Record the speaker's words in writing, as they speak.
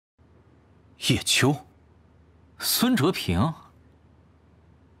叶秋，孙哲平。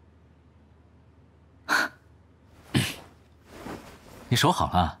你手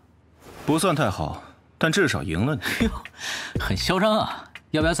好了？不算太好，但至少赢了你。哟，很嚣张啊！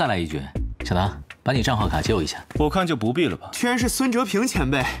要不要再来一局？小唐，把你账号卡借我一下。我看就不必了吧。居然是孙哲平前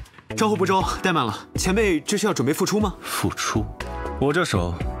辈，招呼不周，怠慢了。前辈这是要准备复出吗？复出？我这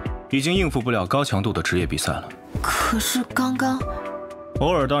手已经应付不了高强度的职业比赛了。可是刚刚……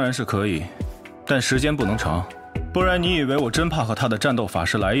偶尔当然是可以，但时间不能长，不然你以为我真怕和他的战斗法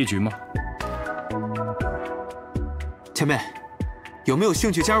师来一局吗？前辈，有没有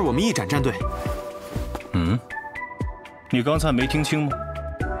兴趣加入我们一展战队？嗯，你刚才没听清吗？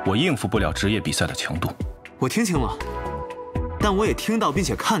我应付不了职业比赛的强度。我听清了，但我也听到并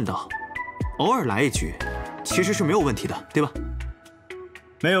且看到，偶尔来一局，其实是没有问题的，对吧？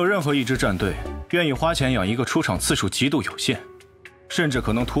没有任何一支战队愿意花钱养一个出场次数极度有限，甚至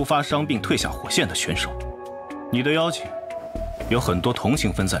可能突发伤病退下火线的选手。你的邀请有很多同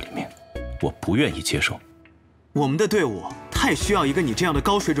情分在里面，我不愿意接受。我们的队伍太需要一个你这样的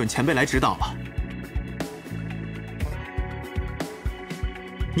高水准前辈来指导了。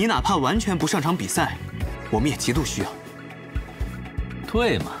你哪怕完全不上场比赛，我们也极度需要。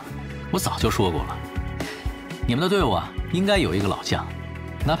对嘛，我早就说过了，你们的队伍啊，应该有一个老将，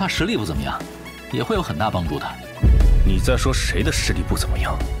哪怕实力不怎么样，也会有很大帮助的。你在说谁的实力不怎么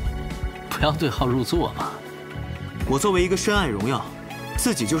样？不要对号入座嘛。我作为一个深爱荣耀，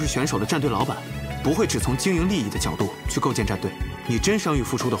自己就是选手的战队老板，不会只从经营利益的角度去构建战队。你真伤愈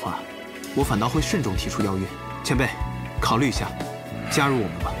复出的话，我反倒会慎重提出邀约。前辈，考虑一下，加入我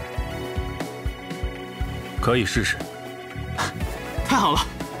们吧。可以试试。太好了。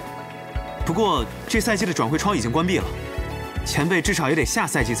不过这赛季的转会窗已经关闭了，前辈至少也得下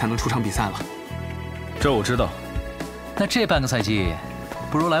赛季才能出场比赛了。这我知道。那这半个赛季，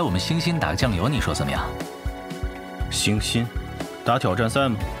不如来我们星星打个酱油，你说怎么样？星星打挑战赛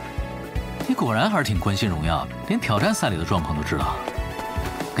吗？你果然还是挺关心荣耀，连挑战赛里的状况都知道。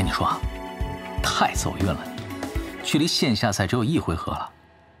跟你说啊，太走运了你，距离线下赛只有1回合了，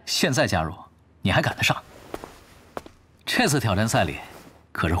现在加入你还赶得上？这次挑战赛里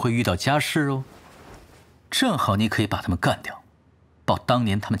可是会遇到家世哦，正好你可以把他们干掉，报当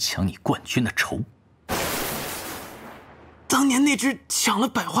年他们抢你冠军的仇。当年那只抢了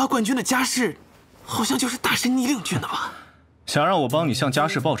百花冠军的家世，好像就是大神倪令军的吧？想让我帮你向家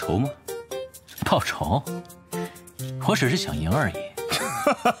世报仇吗？报仇？我只是想赢而已。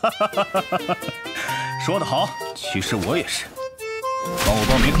说得好，其实我也是。帮我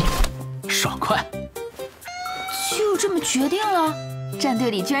报名，爽快！就这么决定了？战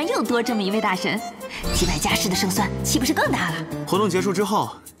队里居然又多这么一位大神，击败家世的胜算岂不是更大了？活动结束之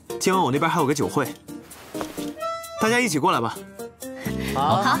后，今晚我那边还有个酒会，大家一起过来吧。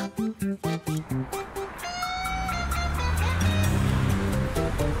好。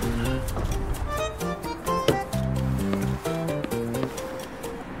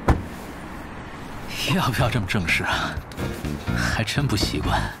要不要这么正式啊？还真不习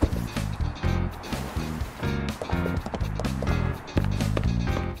惯。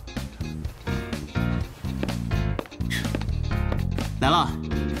来了。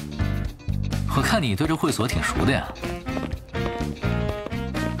我看你对这会所挺熟的呀。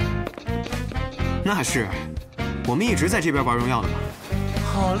那是，我们一直在这边玩荣耀的嘛。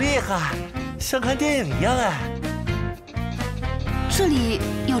好厉害，像看电影一样哎。这里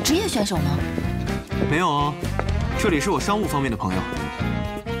有职业选手吗？没有哦，这里是我商务方面的朋友。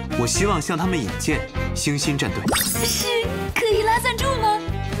我希望向他们引荐星星战队。是可以拉赞助吗？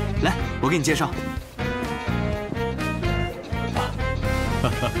来，我给你介绍。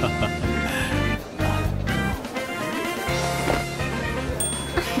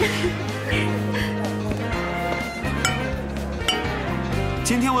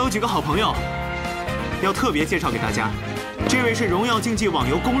今天我有几个好朋友，要特别介绍给大家。这位是荣耀竞技网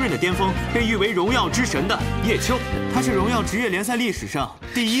游公认的巅峰，被誉为荣耀之神的叶秋，他是荣耀职业联赛历史上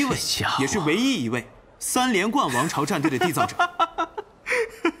第1位，也是唯一一位3连冠王朝战队的缔造者。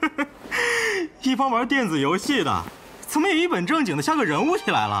一帮玩电子游戏的，怎么也一本正经的像个人物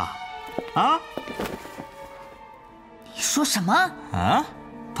起来了？啊？你说什么？啊？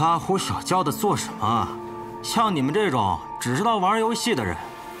大呼小叫的做什么？像你们这种只知道玩游戏的人，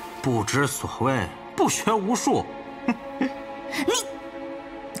不知所谓，不学无术。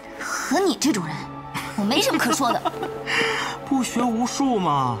和你这种人，我没什么可说的。不学无术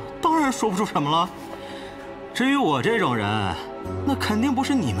嘛，当然说不出什么了。至于我这种人，那肯定不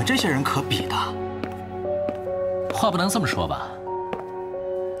是你们这些人可比的。话不能这么说吧，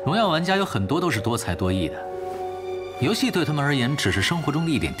荣耀玩家有很多都是多才多艺的，游戏对他们而言只是生活中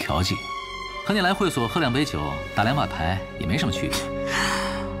的一点调剂。和你来会所喝2杯酒、打2把牌也没什么区别。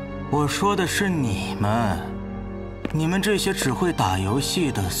我说的是你们这些只会打游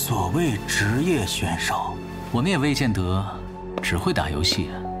戏的所谓职业选手。我们也未见得只会打游戏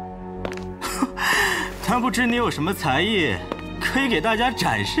啊。但不知你有什么才艺，可以给大家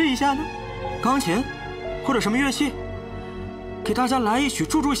展示一下呢？钢琴，或者什么乐器，给大家来一曲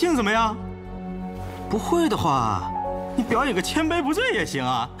助助兴怎么样？不会的话，你表演个千杯不醉也行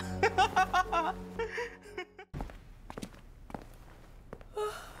啊。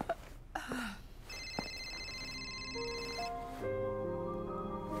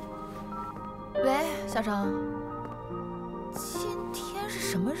喂，小张，今天是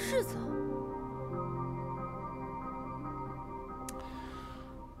什么日子？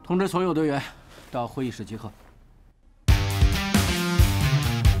通知所有队员到会议室集合。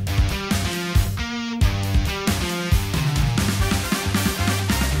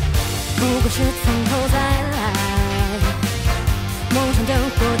不过是从头再来，梦想跟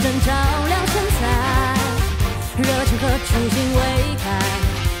火正照亮现在，热情和初心未改，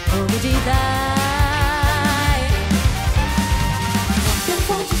迫不及待。往远方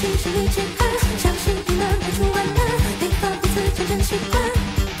去新势力前看，相信你能排除万难，得和彼此渐渐习惯。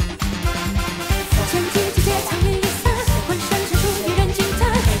前几季节藏于一散，浑身解数一人惊叹，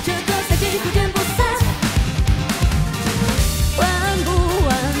这个赛季不见不散。完不完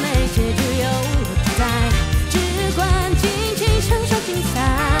美结局由我主宰，只管尽情享受精彩，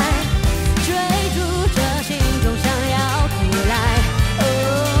追逐着心中想要的未来。Oh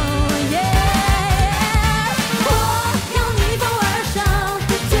yeah， 我要逆风而上，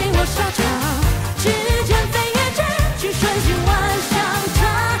对我沙场，指尖飞跃占据瞬息万象，刹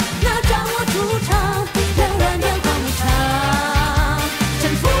那掌握主场，人人眼光一场，征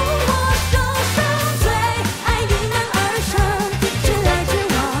服我手上最爱迎难而上，直来直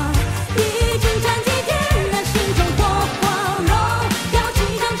往，已经战地点燃心中火光，荣耀即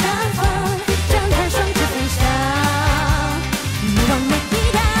将绽放，展开双翅飞翔，目光每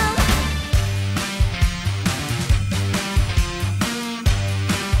一亮。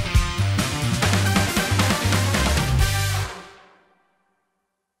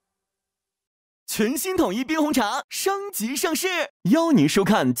全新统一冰红茶升级上市，邀您收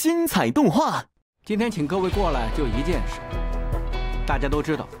看精彩动画。今天请各位过来就一件事，大家都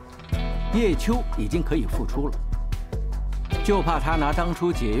知道，叶秋已经可以复出了，就怕他拿当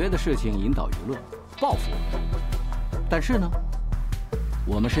初解约的事情引导舆论，报复我们。但是呢，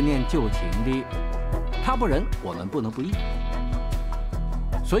我们是念旧情的，他不仁，我们不能不义。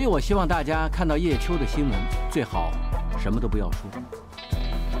所以我希望大家看到叶秋的新闻，最好什么都不要说。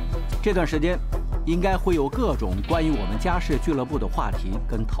这段时间应该会有各种关于我们家事俱乐部的话题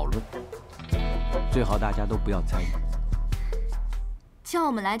跟讨论，最好大家都不要参与。叫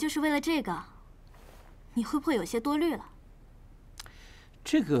我们来就是为了这个，你会不会有些多虑了？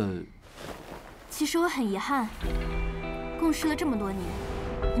这个，其实我很遗憾，共事了这么多年，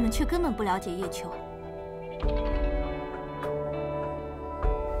你们却根本不了解叶秋。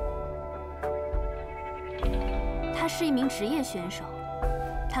他是一名职业选手。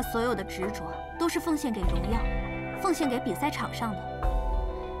他所有的执着都是奉献给荣耀，奉献给比赛场上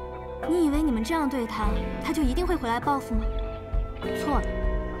的。你以为你们这样对他，他就一定会回来报复吗？错了，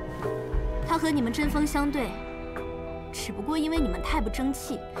他和你们针锋相对，只不过因为你们太不争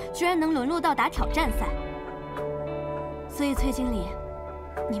气，居然能沦落到打挑战赛。所以崔经理，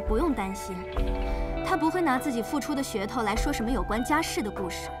你不用担心，他不会拿自己付出的噱头来说什么有关家世的故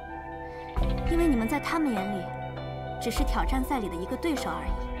事，因为你们在他们眼里只是挑战赛里的一个对手而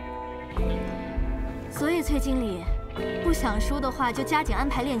已。所以崔经理，不想输的话就加紧安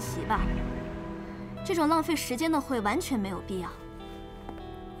排练习吧。这种浪费时间的会完全没有必要。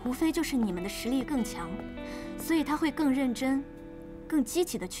无非就是你们的实力更强，所以他会更认真、更积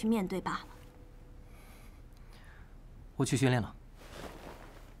极的去面对罢了。我去训练了。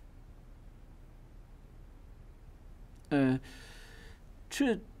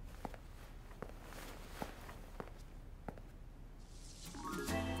这。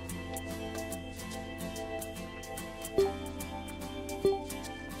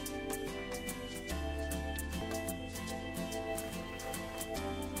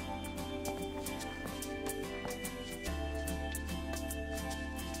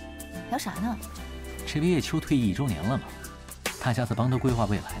聊啥呢？这不叶秋退役1周年了吗？大家在帮他规划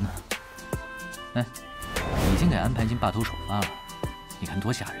未来呢。哎，已经给安排进坝头首发了，你看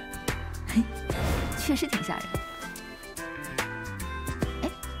多吓人！嘿，确实挺吓人。哎，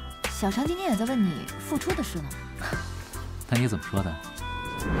小常今天也在问你复出的事呢。那你怎么说的？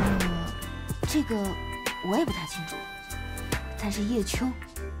这个我也不太清楚，但是叶秋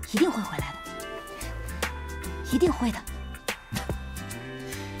一定会回来的。一定会的。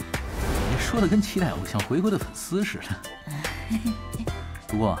你说的跟期待偶像回归的粉丝似的。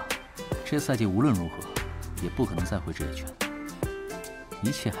不过，这赛季无论如何也不可能再回职业圈，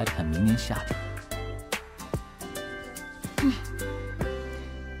一切还得看明年夏天。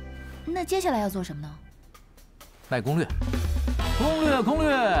那接下来要做什么呢？卖攻略。攻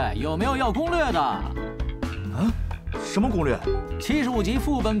略，有没有要攻略的？啊？什么攻略？75集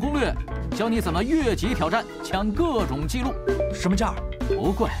副本攻略，教你怎么越级挑战，抢各种记录。什么价？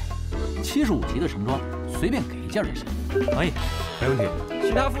不贵，75集的橙装随便给一件就行。可以，没问题。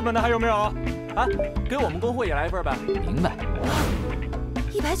其他副本的还有没有？啊，给我们公会也来一份呗。明白。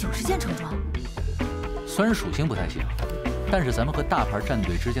190件橙装，虽然属性不太行，但是咱们和大牌战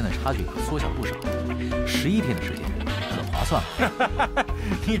队之间的差距可缩小不少。11天的时间，可划算了。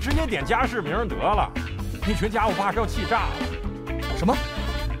你直接点家世名得了，那群家伙怕是要气炸了。什么？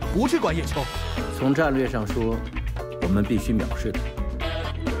不去管叶秋？从战略上说，我们必须藐视他。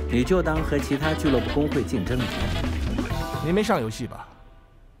你就当和其他俱乐部工会竞争一下。您没上游戏吧？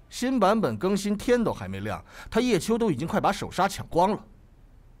新版本更新天都还没亮，他叶秋都已经快把首杀抢光了。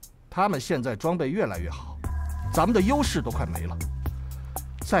他们现在装备越来越好，咱们的优势都快没了。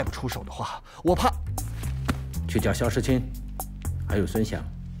再不出手的话，我怕。去叫肖时钦，还有孙翔。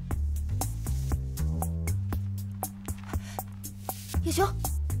叶秋，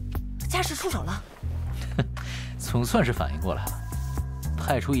家世出手了。总算是反应过来了。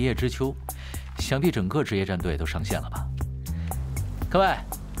派出一叶知秋，想必整个职业战队都上线了吧？各位，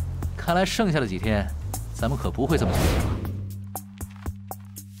看来剩下的几天，咱们可不会这么休息了。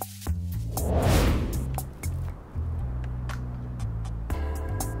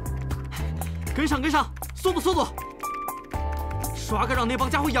跟上，速度！刷个让那帮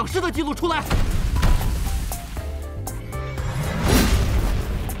家伙仰视的记录出来！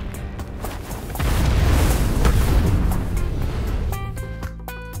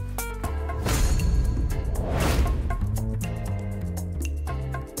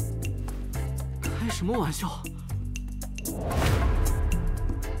开什么玩笑？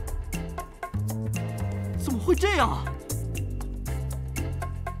怎么会这样啊？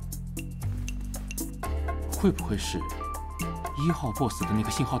会不会是1号 BOSS 的那个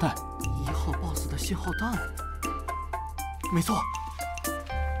信号弹？1号 BOSS 的信号弹？没错，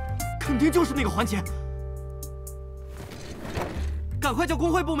肯定就是那个环节。赶快叫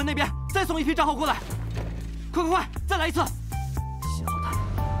工会部门那边再送一批账号过来！快，再来一次！信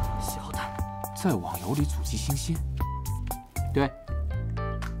号弹，在网游里阻击星星。对，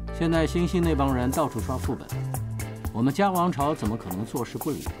现在星星那帮人到处刷副本，我们家王朝怎么可能坐视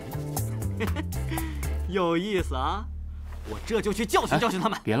不理呢？有意思啊！我这就去教训他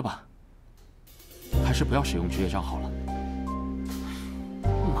们。别了吧，还是不要使用职业账号了。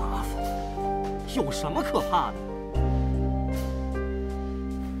麻烦，有什么可怕的？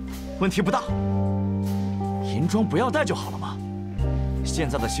问题不大，银装不要带就好了嘛。现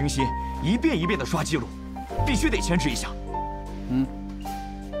在的星星一遍一遍的刷记录，必须得牵制一下。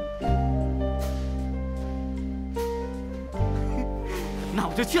那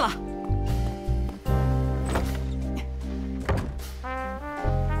我就去了。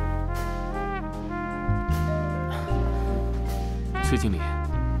崔经理，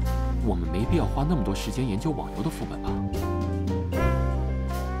我们没必要花那么多时间研究网游的副本吧？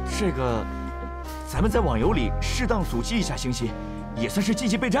这个，咱们在网游里适当阻击一下星星，也算是积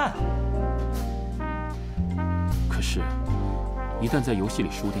极备战啊。可是，一旦在游戏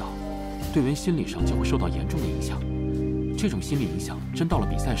里输掉，队员心理上就会受到严重的影响。这种心理影响，真到了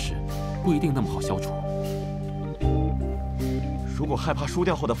比赛时，不一定那么好消除。如果害怕输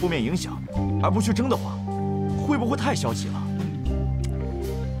掉后的负面影响，而不去争的话，会不会太消极了？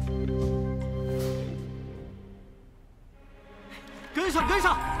跟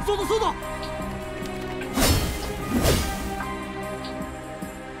上，速度！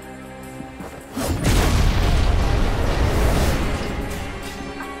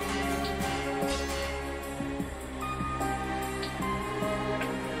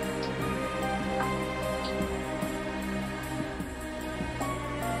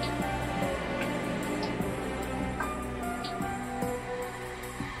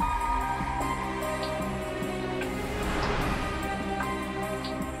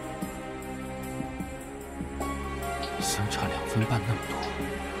相差2分半那么多，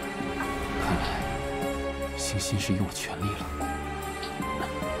看来星星是用了全力了。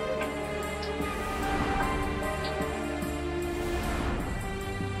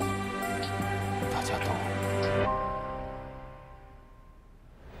大家都……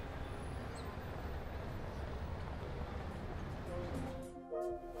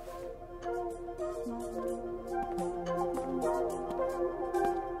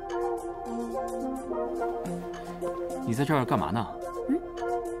你在这儿干嘛呢？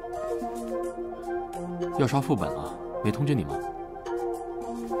要刷副本了，没通知你吗？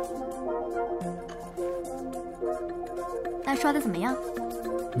那刷的怎么样？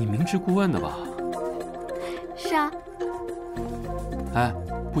你明知故问的吧？是啊。哎，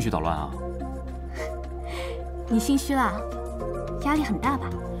不许捣乱啊！你心虚了，压力很大吧？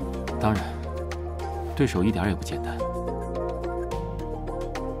当然，对手一点也不简单。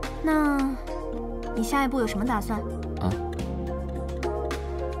那，你下一步有什么打算？啊？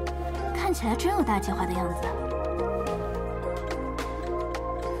看起来真有大计划的样子。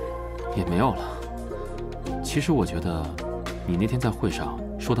也没有了。其实我觉得，你那天在会上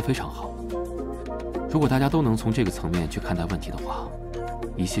说的非常好。如果大家都能从这个层面去看待问题的话，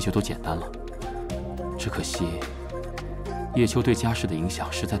一切就都简单了。只可惜，叶秋对家世的影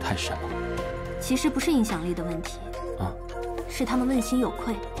响实在太深了。其实不是影响力的问题，是他们问心有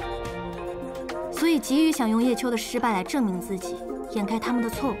愧，所以急于想用叶秋的失败来证明自己，掩盖他们的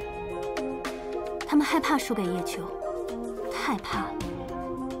错误。他们害怕输给叶秋，太怕了，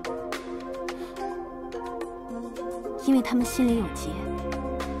因为他们心里有结。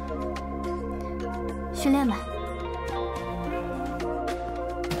训练吧。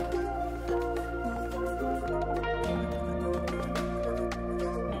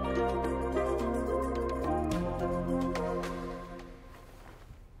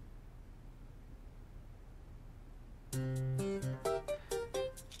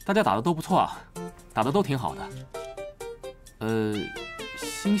大家打的都不错啊，打的都挺好的。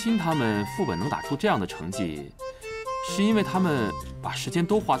星星他们副本能打出这样的成绩，是因为他们把时间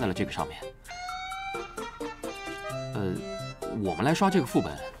都花在了这个上面。我们来刷这个副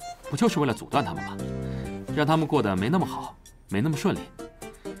本，不就是为了阻断他们吗？让他们过得没那么好，没那么顺利。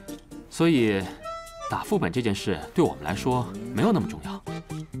所以，打副本这件事对我们来说没有那么重要。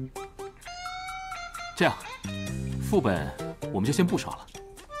这样，副本我们就先不刷了。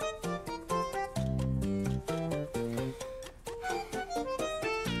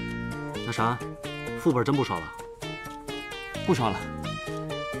那啥，副本真不刷了？不刷了。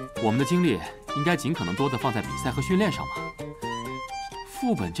我们的精力应该尽可能多的放在比赛和训练上嘛。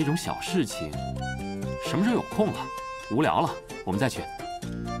副本这种小事情，什么时候有空了，无聊了，我们再去。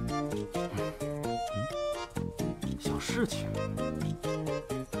小事情，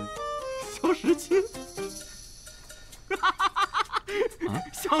小事情，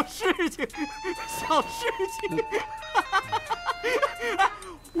小事情，小事情。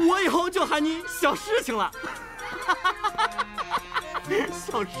我以后就喊你小事情了。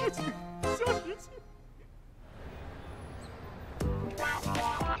小事情，小事情。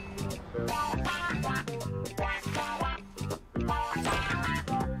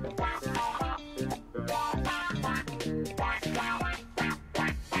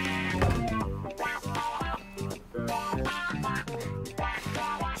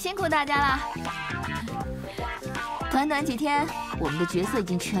辛苦大家了！短短几天，我们的角色已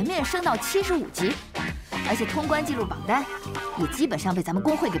经全面升到75级，而且通关记录榜单也基本上被咱们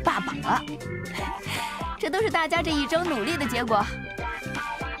工会给霸榜了。这都是大家这一周努力的结果。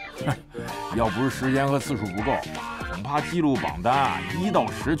要不是时间和次数不够，恐怕记录榜单1到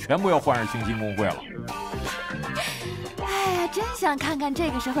10全部要换上星星公会了。哎呀，真想看看这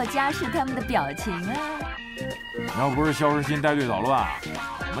个时候家世他们的表情啊！要不是肖时新带队捣乱，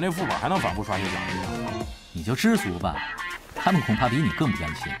我们那副本还能反复刷些奖励呢。你就知足吧，他们恐怕比你更不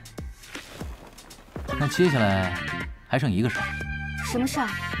甘心。那接下来还剩一个事儿。什么事儿？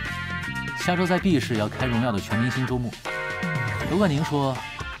下周在 B 市要开荣耀的全明星周末，如果您说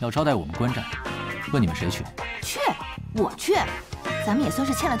要招待我们观战，问你们谁去？去，我去。咱们也算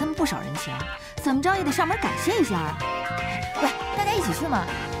是欠了他们不少人情，怎么着也得上门感谢一下啊！喂，大家一起去嘛。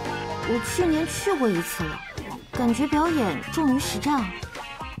我去年去过一次了，感觉表演重于实战。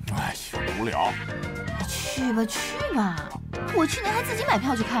哎，无聊。去吧去吧，我去年还自己买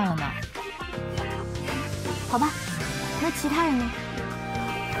票去看了呢。好吧，那其他人呢？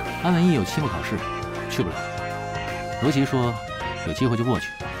安文艺有期末考试，去不了。罗琦说有机会就过去。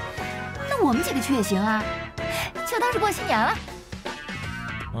那我们几个去也行啊，就当是过新年了。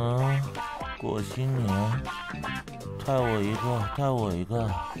过新年，带我一个，带我一个。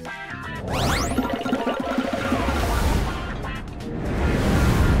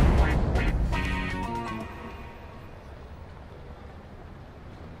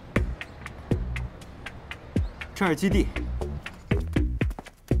这儿基地，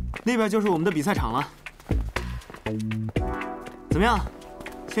那边就是我们的比赛场了。怎么样？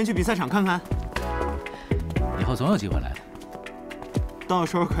先去比赛场看看。以后总有机会来的。到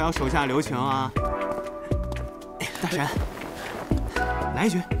时候可要手下留情啊！大神，来一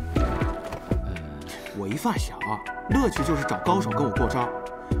局。我一发小，乐趣就是找高手跟我过招，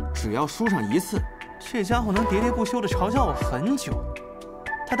只要输上一次，这家伙能喋喋不休地嘲笑我很久。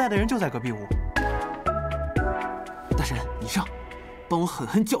他带的人就在隔壁屋。大神，你上，帮我狠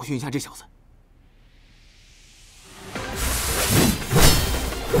狠教训一下这小子。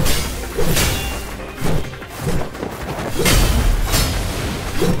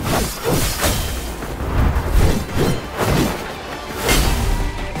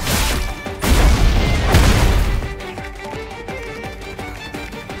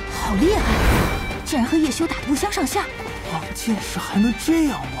 好厉害，竟然和叶修打得不相上下。王剑士还能这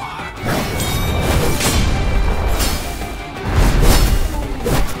样玩？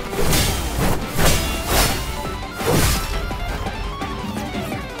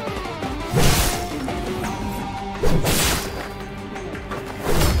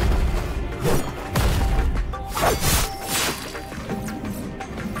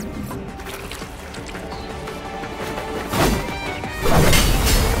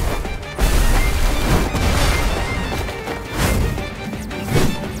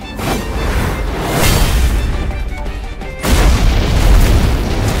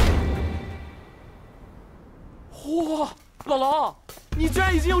 老龙，你居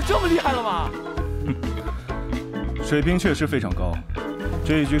然已经有这么厉害了吗？水平确实非常高，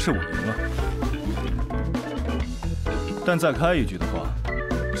这一局是我赢了。但再开一局的话，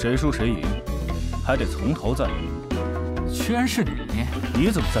谁输谁赢，还得从头再来。居然是你！你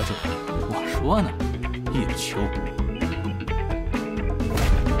怎么在这里？我说呢，叶秋，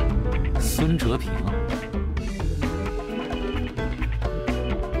孙哲平。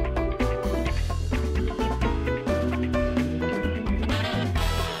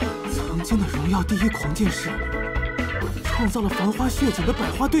 曾经的荣耀第一狂剑士，创造了繁花血景的百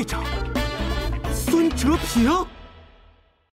花队长孙哲平。